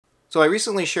So I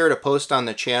recently shared a post on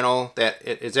the channel that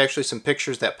is actually some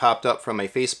pictures that popped up from my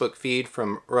Facebook feed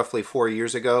from roughly 4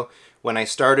 years ago when I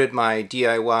started my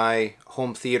DIY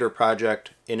home theater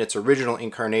project in its original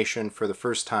incarnation for the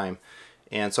first time.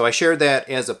 And so I shared that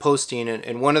as a posting,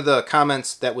 and one of the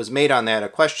comments that was made on that, a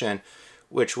question,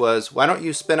 which was, why don't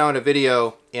you spin out a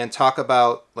video and talk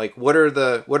about like what are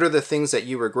the things that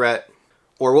you regret,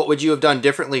 or what would you have done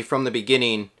differently from the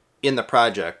beginning in the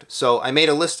project? So I made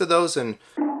a list of those, and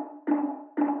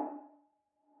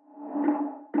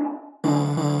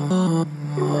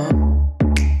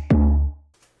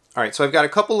all right, so I've got a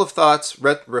couple of thoughts,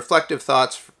 reflective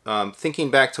thoughts,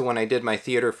 thinking back to when I did my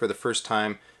theater for the first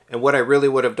time and what I really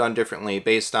would have done differently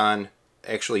based on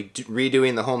actually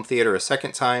redoing the home theater a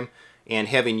second time and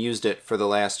having used it for the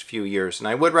last few years. And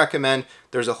I would recommend,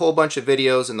 there's a whole bunch of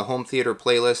videos in the home theater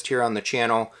playlist here on the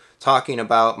channel talking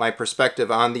about my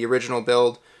perspective on the original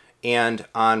build and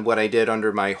on what I did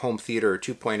under my home theater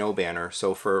 2.0 banner.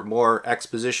 So for more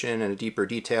exposition and deeper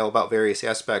detail about various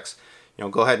aspects,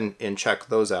 go ahead and check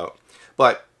those out.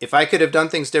 But if I could have done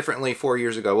things differently 4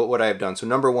 years ago, what would I have done? So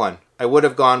number one, I would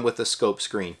have gone with the scope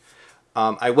screen.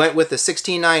 I went with the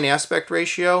 16:9 aspect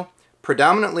ratio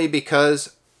predominantly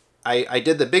because I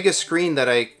did the biggest screen that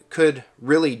I could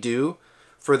really do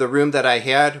for the room that I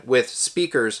had, with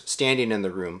speakers standing in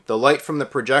the room. The light from the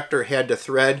projector had to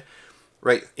thread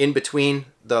right in between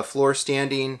the floor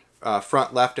standing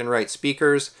front, left, and right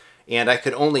speakers, and I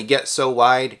could only get so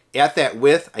wide. At that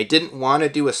width, I didn't want to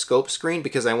do a scope screen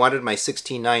because I wanted my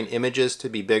 16:9 images to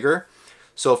be bigger.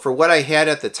 So for what I had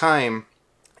at the time,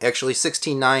 actually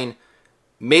 16:9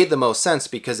 made the most sense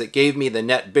because it gave me the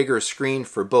net bigger screen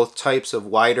for both types of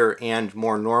wider and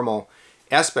more normal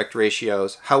aspect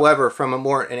ratios. However, from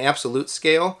an absolute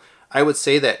scale, I would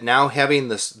say that now having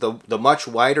the much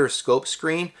wider scope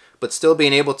screen but still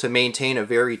being able to maintain a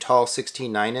very tall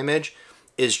 16:9 image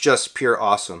is just pure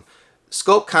awesome.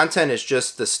 Scope content is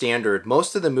just the standard.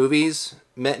 Most of the movies,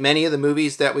 many of the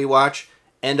movies that we watch,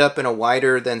 end up in a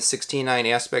wider than 16:9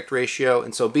 aspect ratio,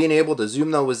 and so being able to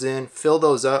zoom those in, fill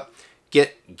those up,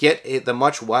 get the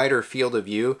much wider field of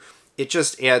view, it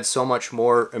just adds so much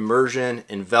more immersion,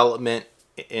 envelopment,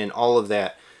 and all of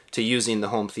that to using the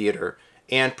home theater.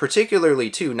 And particularly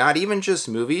too, not even just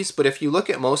movies, but if you look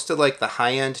at most of like the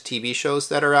high-end TV shows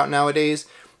that are out nowadays,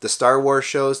 the Star Wars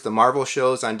shows, the Marvel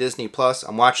shows on Disney Plus,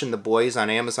 I'm watching The Boys on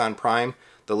Amazon Prime,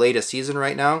 the latest season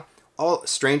right now, all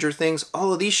Stranger Things,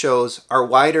 all of these shows are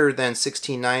wider than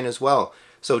 16:9 as well.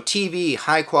 So TV,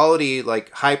 high quality,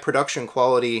 like high production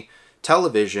quality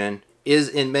television is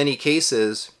in many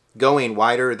cases going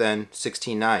wider than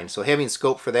 16:9. So having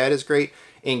scope for that is great.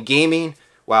 In gaming,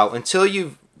 wow, until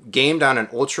you've gamed on an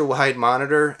ultra wide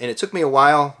monitor, and it took me a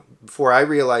while before I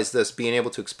realized this, being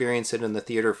able to experience it in the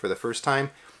theater for the first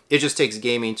time, it just takes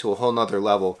gaming to a whole nother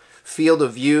level. Field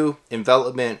of view,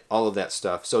 envelopment, all of that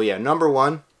stuff. So yeah, number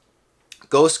one,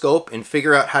 go scope and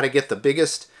figure out how to get the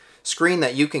biggest screen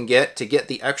that you can get to get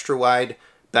the extra wide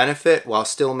benefit while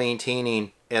still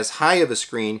maintaining as high of a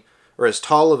screen or as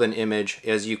tall of an image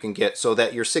as you can get, so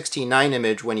that your 16:9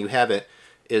 image, when you have it,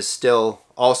 is still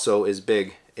also as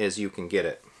big as you can get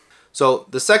it. So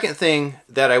the second thing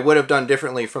that I would have done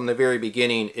differently from the very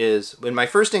beginning is, in my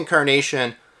first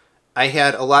incarnation, I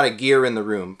had a lot of gear in the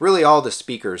room, really all the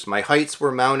speakers. My heights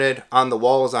were mounted on the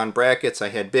walls on brackets. I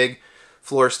had big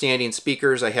floor standing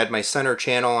speakers. I had my center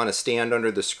channel on a stand under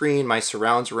the screen, my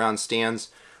surrounds around stands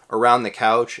around the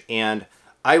couch, and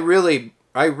I really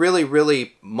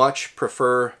much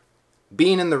prefer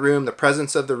being in the room, the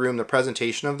presence of the room, the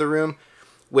presentation of the room,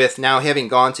 with now having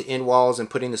gone to in-walls and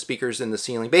putting the speakers in the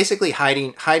ceiling, basically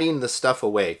hiding the stuff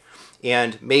away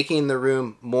and making the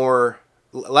room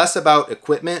less about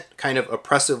equipment, kind of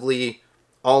oppressively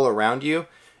all around you,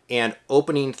 and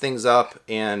opening things up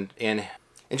and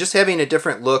just having a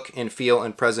different look and feel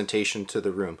and presentation to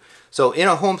the room. So in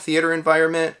a home theater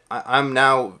environment, I'm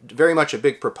now very much a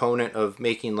big proponent of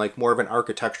making like more of an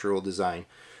architectural design.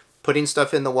 Putting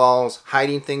stuff in the walls,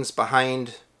 hiding things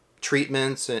behind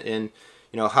treatments, and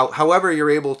however you're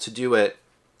able to do it,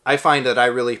 I find that I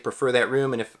really prefer that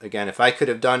room. And if I could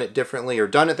have done it differently or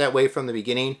done it that way from the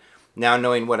beginning, now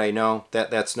knowing what I know,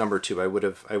 that's number two. I would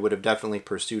have definitely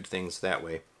pursued things that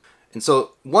way. And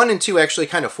so 1 and 2 actually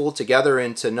kind of fold together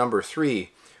into number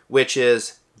 3, which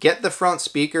is get the front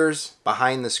speakers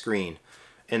behind the screen.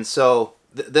 And so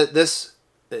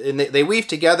they weave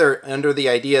together under the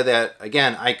idea that,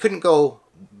 again, I couldn't go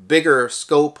bigger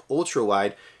scope ultra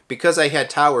wide because I had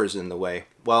towers in the way.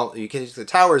 Well, you can take the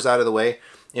towers out of the way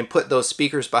and put those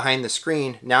speakers behind the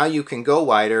screen. Now you can go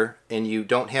wider and you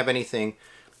don't have anything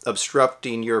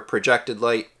obstructing your projected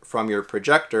light from your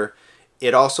projector.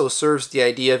 It also serves the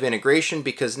idea of integration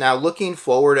because now looking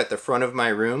forward at the front of my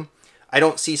room, I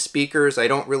don't see speakers. I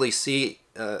don't really see,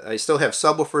 I still have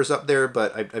subwoofers up there,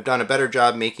 but I've done a better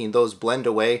job making those blend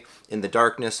away in the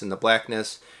darkness and the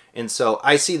blackness. And so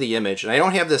I see the image, and I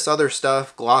don't have this other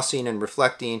stuff glossing and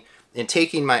reflecting and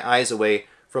taking my eyes away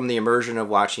from the immersion of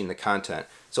watching the content.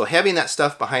 So having that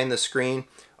stuff behind the screen,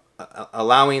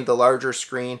 allowing the larger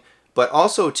screen, but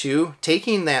also too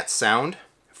taking that sound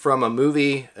from a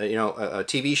movie, a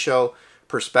TV show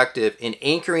perspective and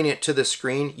anchoring it to the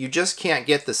screen. You just can't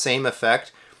get the same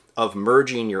effect of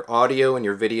merging your audio and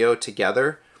your video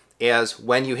together as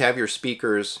when you have your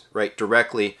speakers right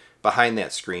directly behind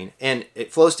that screen. And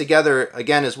it flows together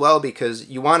again as well because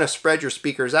you want to spread your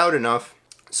speakers out enough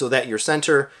so that your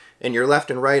center and your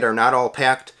left and right are not all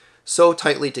packed so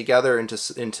tightly together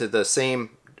into the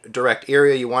same direct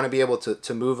area. You want to be able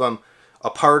to move them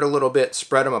apart a little bit,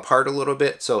 spread them apart a little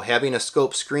bit. So having a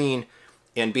scope screen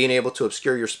and being able to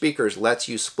obscure your speakers lets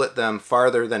you split them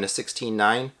farther than a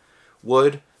 16:9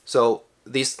 would. So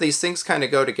these things kind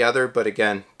of go together, but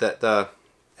again,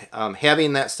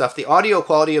 having that stuff, the audio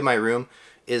quality of my room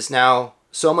is now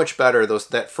so much better.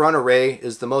 That front array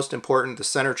is the most important, the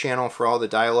center channel for all the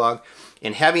dialogue,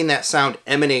 and having that sound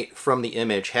emanate from the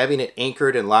image, having it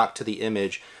anchored and locked to the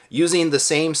image, using the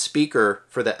same speaker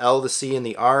for the L, the C, and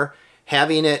the R,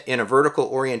 having it in a vertical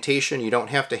orientation. You don't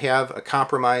have to have a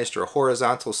compromised or a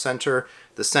horizontal center.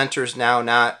 The center's now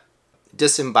not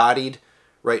disembodied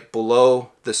right below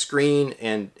the screen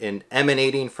and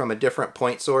emanating from a different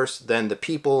point source than the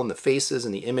people and the faces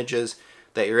and the images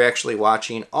that you're actually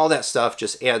watching. All that stuff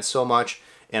just adds so much,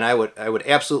 and I would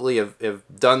absolutely have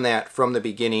done that from the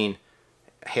beginning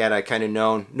had I kind of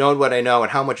known what I know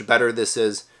and how much better this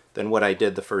is than what I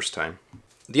did the first time.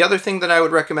 The other thing that I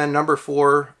would recommend, number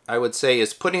 4, I would say,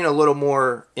 is putting a little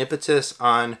more impetus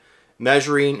on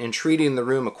measuring and treating the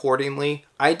room accordingly.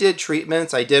 I did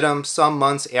treatments. I did them some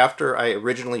months after I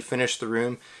originally finished the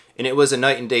room, and it was a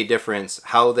night and day difference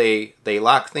how they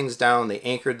locked things down, they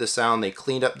anchored the sound, they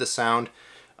cleaned up the sound.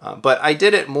 But I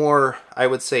did it more, I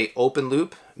would say, open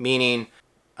loop, meaning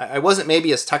I wasn't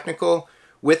maybe as technical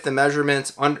with the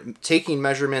measurements, taking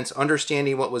measurements,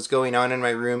 understanding what was going on in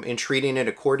my room and treating it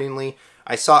accordingly.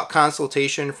 I sought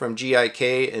consultation from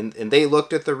GIK, and they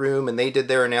looked at the room and they did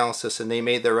their analysis and they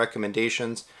made their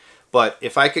recommendations. But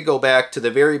if I could go back to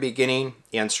the very beginning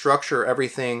and structure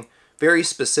everything very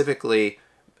specifically,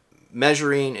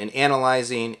 measuring and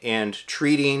analyzing and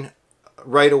treating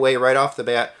right away, right off the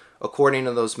bat, according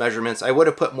to those measurements, I would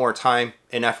have put more time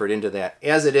and effort into that.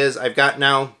 As it is, I've got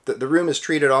now, the room is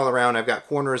treated all around. I've got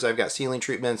corners, I've got ceiling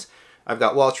treatments, I've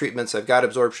got wall treatments, I've got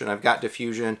absorption, I've got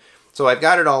diffusion. So I've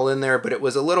got it all in there, but it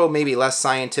was a little maybe less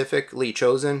scientifically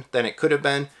chosen than it could have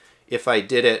been if I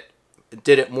did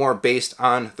it more based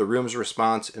on the room's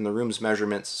response and the room's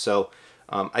measurements. So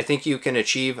I think you can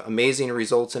achieve amazing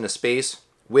results in a space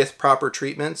with proper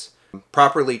treatments,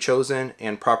 properly chosen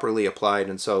and properly applied.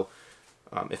 And so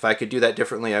if I could do that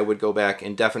differently, I would go back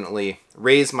and definitely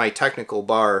raise my technical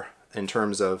bar in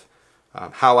terms of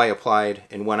how I applied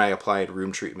and when I applied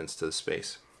room treatments to the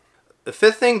space. The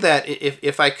fifth thing that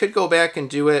if I could go back and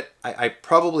do it, I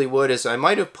probably would, is I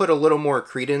might have put a little more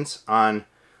credence on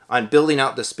building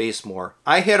out the space more.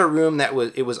 I had a room that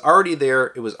was already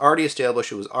there, it was already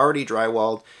established, it was already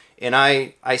drywalled, and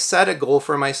I set a goal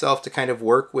for myself to kind of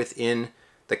work within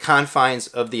the confines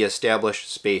of the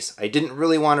established space. I didn't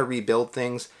really want to rebuild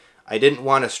things. I didn't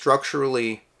want to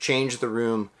structurally change the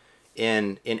room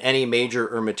in any major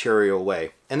or material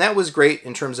way. And that was great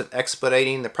in terms of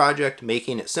expediting the project,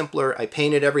 making it simpler. I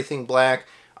painted everything black,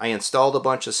 I installed a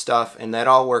bunch of stuff, and that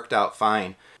all worked out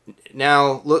fine.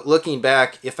 Now, looking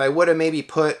back, if I would have maybe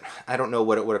put, I don't know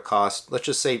what it would have cost, let's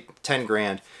just say 10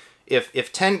 grand.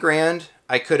 If 10 grand,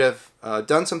 I could have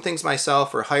done some things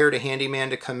myself or hired a handyman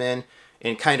to come in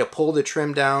and kind of pull the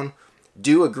trim down,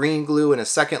 do a green glue and a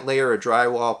second layer of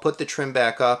drywall, put the trim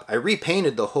back up. I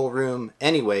repainted the whole room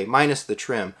anyway, minus the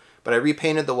trim. But I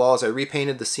repainted the walls, I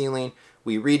repainted the ceiling,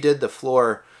 we redid the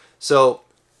floor. So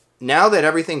now that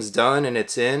everything's done and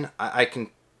it's in, I can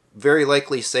very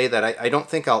likely say that I don't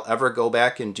think I'll ever go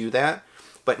back and do that.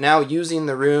 But now using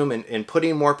the room and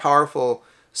putting more powerful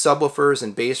subwoofers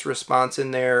and bass response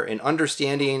in there and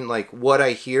understanding like what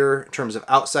I hear in terms of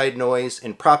outside noise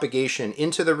and propagation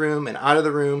into the room and out of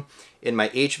the room in my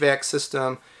HVAC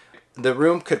system, the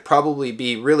room could probably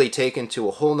be really taken to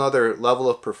a whole nother level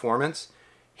of performance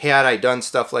had I done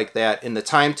stuff like that. And the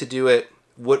time to do it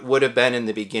would have been in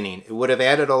the beginning. It would have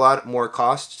added a lot more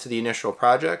cost to the initial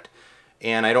project,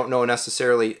 and I don't know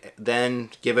necessarily then,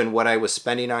 given what I was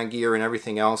spending on gear and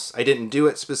everything else. I didn't do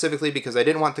it specifically because I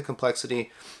didn't want the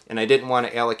complexity and I didn't want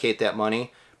to allocate that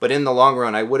money. But in the long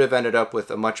run, I would have ended up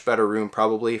with a much better room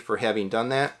probably for having done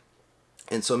that.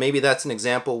 And so maybe that's an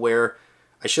example where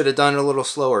I should have done it a little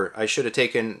slower. I should have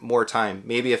taken more time.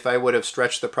 Maybe if I would have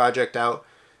stretched the project out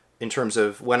in terms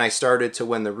of when I started to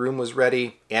when the room was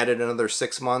ready, added another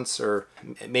 6 months or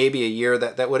maybe a year,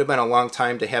 that would have been a long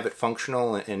time to have it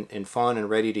functional and fun and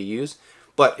ready to use.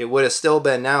 But it would have still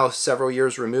been now several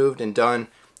years removed and done,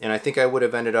 and I think I would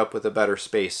have ended up with a better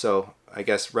space. So I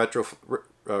guess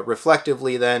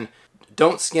reflectively then,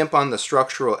 don't skimp on the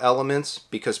structural elements,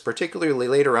 because particularly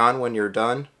later on when you're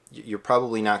done, you're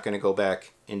probably not going to go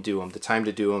back and do them. The time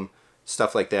to do them,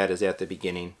 stuff like that, is at the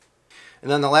beginning. And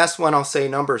then the last one I'll say,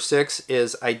 number 6,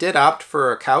 is I did opt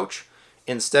for a couch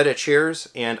instead of chairs,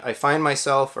 and I find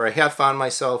myself, or I have found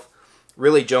myself,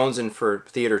 really jonesing for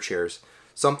theater chairs.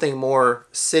 Something more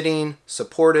sitting,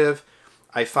 supportive.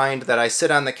 I find that I sit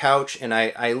on the couch and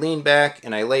I lean back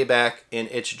and I lay back, and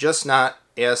it's just not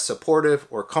as supportive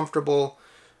or comfortable.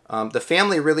 The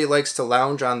family really likes to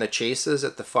lounge on the chases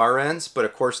at the far ends, but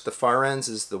of course the far ends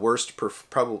is the worst,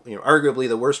 probably, arguably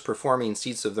the worst performing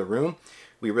seats of the room.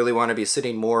 We really want to be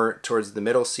sitting more towards the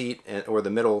middle seat or the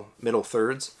middle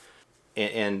thirds.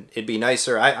 And it'd be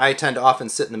nicer. I tend to often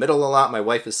sit in the middle a lot. My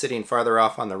wife is sitting farther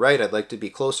off on the right. I'd like to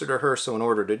be closer to her, so in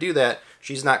order to do that,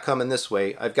 she's not coming this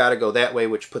way. I've got to go that way,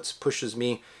 which pushes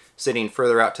me sitting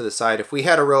further out to the side. If we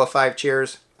had a row of 5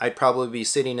 chairs, I'd probably be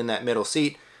sitting in that middle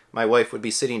seat. My wife would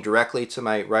be sitting directly to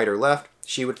my right or left.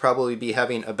 She would probably be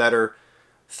having a better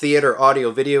theater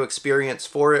audio video experience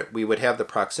for it. We would have the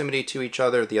proximity to each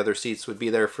other. The other seats would be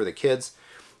there for the kids.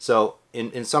 So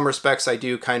in some respects, I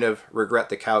do kind of regret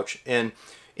the couch. And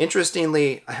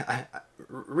interestingly,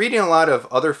 reading a lot of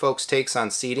other folks' takes on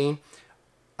seating,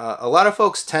 a lot of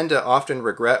folks tend to often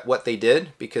regret what they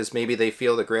did because maybe they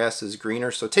feel the grass is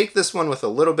greener. So take this one with a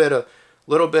little bit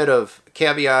of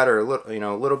caveat, or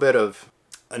a little bit of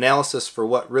analysis for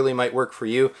what really might work for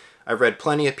you. I've read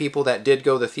plenty of people that did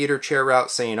go the theater chair route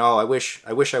saying, oh, I wish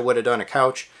I would have done a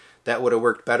couch. That would have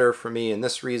worked better for me in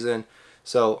this reason.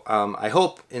 So I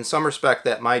hope in some respect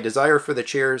that my desire for the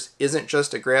chairs isn't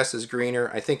just a grass is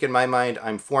greener. I think in my mind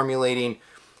I'm formulating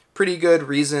pretty good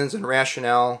reasons and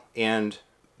rationale and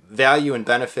value and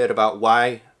benefit about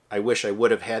why I wish I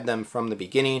would have had them from the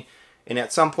beginning. And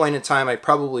at some point in time I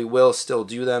probably will still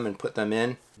do them and put them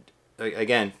in.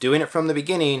 Again, doing it from the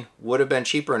beginning would have been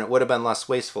cheaper and it would have been less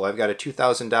wasteful. I've got a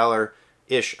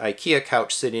 $2,000-ish IKEA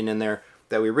couch sitting in there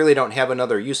that we really don't have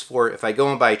another use for. If I go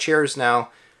and buy chairs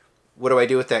now, what do I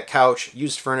do with that couch?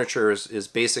 Used furniture is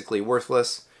basically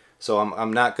worthless, so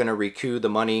I'm not going to recoup the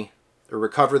money or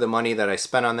recover the money that I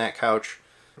spent on that couch.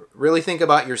 Really think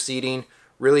about your seating.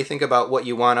 Really think about what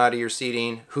you want out of your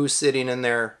seating, who's sitting in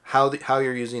there, how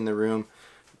you're using the room.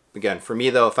 Again, for me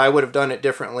though, if I would have done it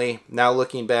differently, now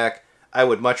looking back, I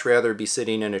would much rather be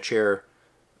sitting in a chair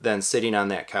than sitting on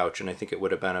that couch, and I think it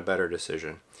would have been a better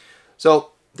decision.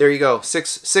 So there you go.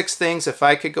 Six things. If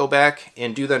I could go back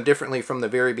and do them differently from the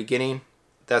very beginning,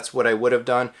 that's what I would have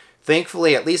done.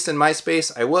 Thankfully, at least in my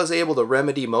space, I was able to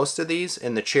remedy most of these.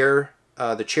 In the chair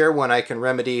one I can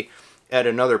remedy at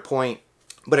another point,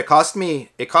 but it cost me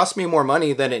more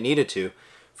money than it needed to,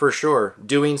 for sure.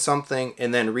 Doing something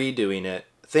and then redoing it.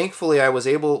 Thankfully, I was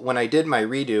able, when I did my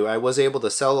redo, I was able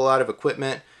to sell a lot of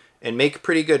equipment and make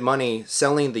pretty good money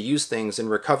selling the used things and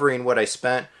recovering what I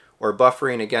spent or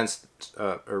buffering against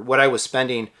or what I was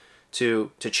spending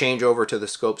to change over to the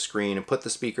scope screen and put the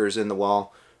speakers in the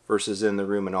wall versus in the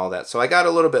room and all that. So I got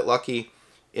a little bit lucky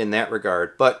in that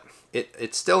regard, but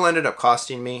it still ended up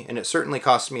costing me, and it certainly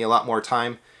cost me a lot more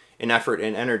time and effort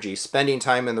and energy spending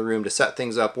time in the room to set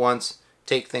things up once,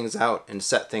 take things out, and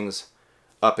set things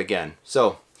up again.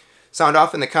 So sound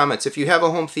off in the comments. If you have a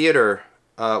home theater,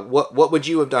 what would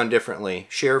you have done differently?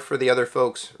 Share for the other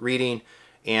folks reading.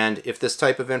 And if this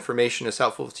type of information is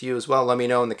helpful to you as well, let me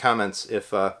know in the comments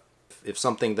if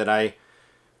something that I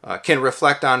can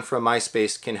reflect on from my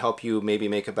space can help you maybe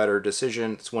make a better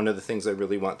decision. It's one of the things I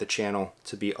really want the channel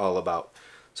to be all about.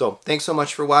 So thanks so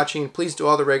much for watching. Please do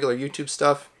all the regular YouTube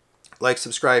stuff. Like,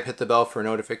 subscribe, hit the bell for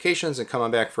notifications, and come on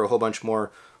back for a whole bunch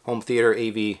more home theater,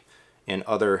 AV, and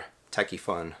other techie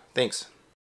fun. Thanks.